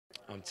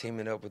I'm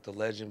teaming up with the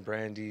legend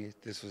Brandy.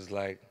 This was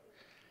like,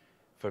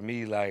 for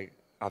me, like,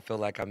 I feel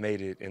like I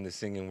made it in the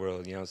singing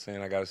world. You know what I'm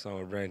saying? I got a song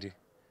with Brandy.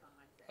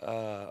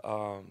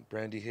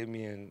 Brandy hit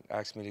me and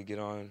asked me to get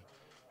on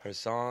her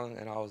song,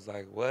 and I was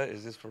like, "What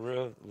is this for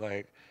real?"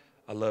 Like,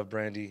 I love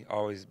Brandy.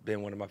 Always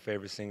been one of my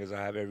favorite singers.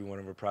 I have every one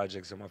of her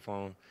projects on my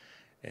phone,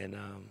 and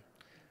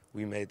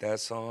we made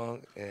that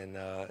song, and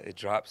it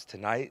drops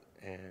tonight,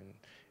 and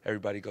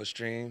everybody go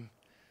stream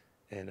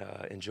and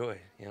enjoy.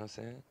 You know what I'm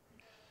saying?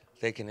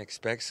 They can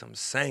expect some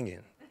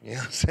singing. You know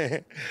what I'm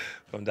saying?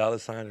 From Dollar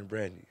Sign and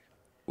Brandy.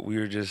 We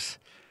were just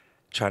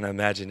trying to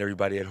imagine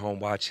everybody at home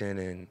watching,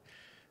 and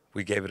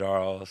we gave it our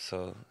all.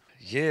 So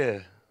yeah,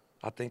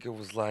 I think it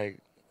was like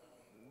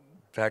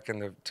back in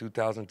the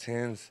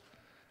 2010s.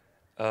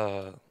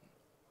 Uh,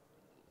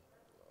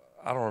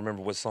 I don't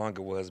remember what song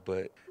it was,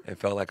 but it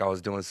felt like I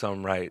was doing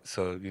something right.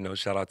 So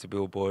shout out to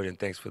Billboard and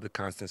thanks for the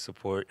constant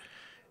support.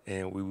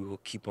 And we will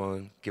keep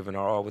on giving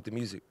our all with the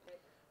music.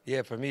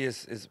 Yeah, for me,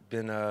 it's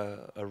been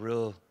a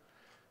real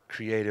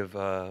creative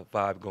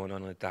vibe going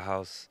on at the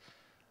house.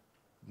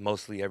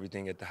 Mostly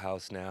everything at the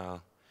house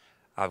now.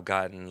 I've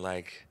gotten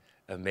like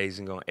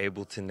amazing on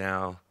Ableton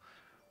now,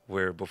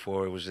 where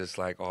before it was just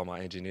like all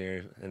my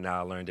engineering, and now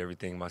I learned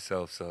everything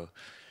myself. So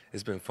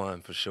it's been fun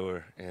for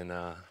sure, and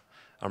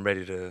I'm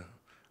ready to.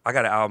 I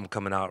got an album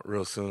coming out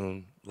real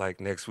soon,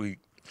 like next week.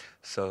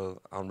 So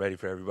I'm ready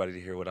for everybody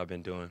to hear what I've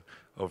been doing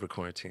over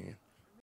quarantine.